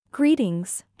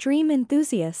Greetings, dream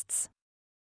enthusiasts.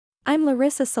 I'm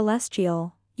Larissa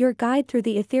Celestial, your guide through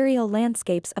the ethereal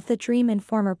landscapes of the Dream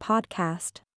Informer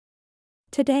podcast.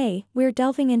 Today, we're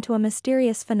delving into a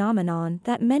mysterious phenomenon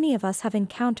that many of us have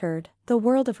encountered, the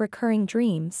world of recurring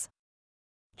dreams.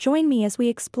 Join me as we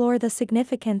explore the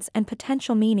significance and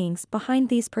potential meanings behind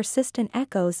these persistent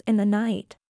echoes in the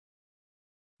night.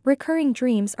 Recurring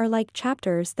dreams are like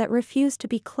chapters that refuse to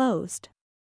be closed.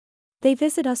 They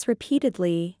visit us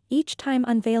repeatedly, each time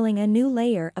unveiling a new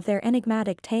layer of their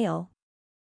enigmatic tale.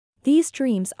 These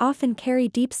dreams often carry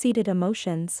deep-seated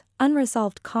emotions,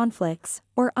 unresolved conflicts,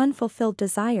 or unfulfilled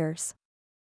desires.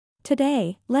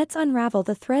 Today, let's unravel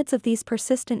the threads of these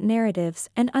persistent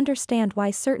narratives and understand why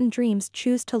certain dreams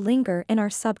choose to linger in our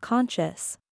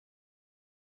subconscious.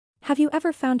 Have you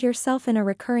ever found yourself in a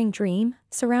recurring dream,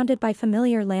 surrounded by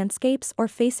familiar landscapes or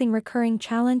facing recurring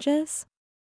challenges?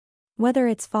 Whether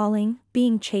it's falling,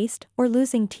 being chased, or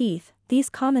losing teeth, these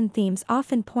common themes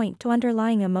often point to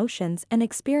underlying emotions and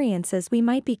experiences we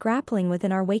might be grappling with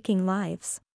in our waking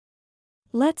lives.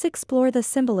 Let's explore the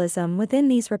symbolism within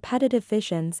these repetitive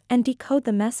visions and decode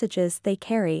the messages they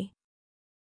carry.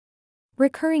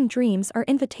 Recurring dreams are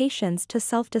invitations to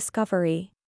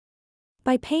self-discovery.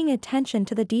 By paying attention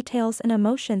to the details and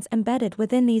emotions embedded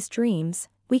within these dreams,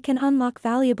 we can unlock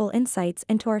valuable insights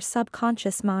into our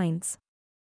subconscious minds.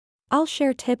 I'll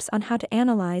share tips on how to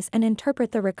analyze and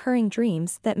interpret the recurring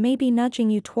dreams that may be nudging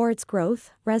you towards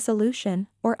growth, resolution,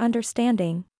 or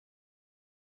understanding.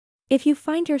 If you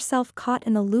find yourself caught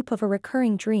in the loop of a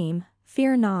recurring dream,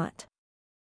 fear not.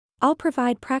 I'll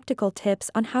provide practical tips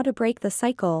on how to break the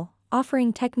cycle,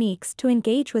 offering techniques to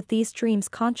engage with these dreams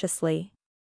consciously.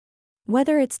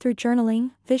 Whether it's through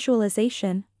journaling,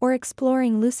 visualization, or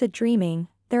exploring lucid dreaming,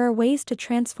 there are ways to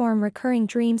transform recurring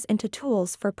dreams into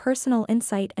tools for personal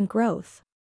insight and growth.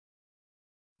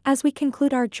 As we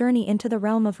conclude our journey into the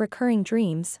realm of recurring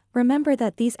dreams, remember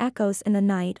that these echoes in the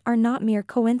night are not mere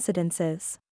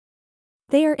coincidences.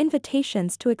 They are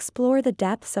invitations to explore the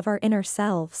depths of our inner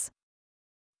selves.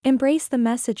 Embrace the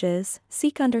messages,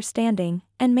 seek understanding,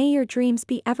 and may your dreams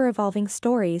be ever-evolving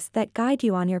stories that guide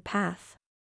you on your path.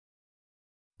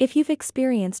 If you've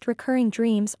experienced recurring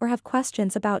dreams or have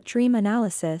questions about dream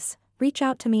analysis, reach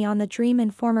out to me on the Dream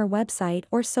Informer website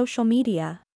or social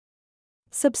media.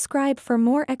 Subscribe for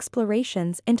more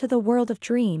explorations into the world of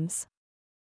dreams.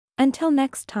 Until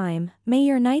next time, may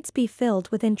your nights be filled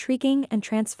with intriguing and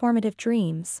transformative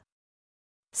dreams.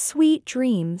 Sweet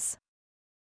dreams.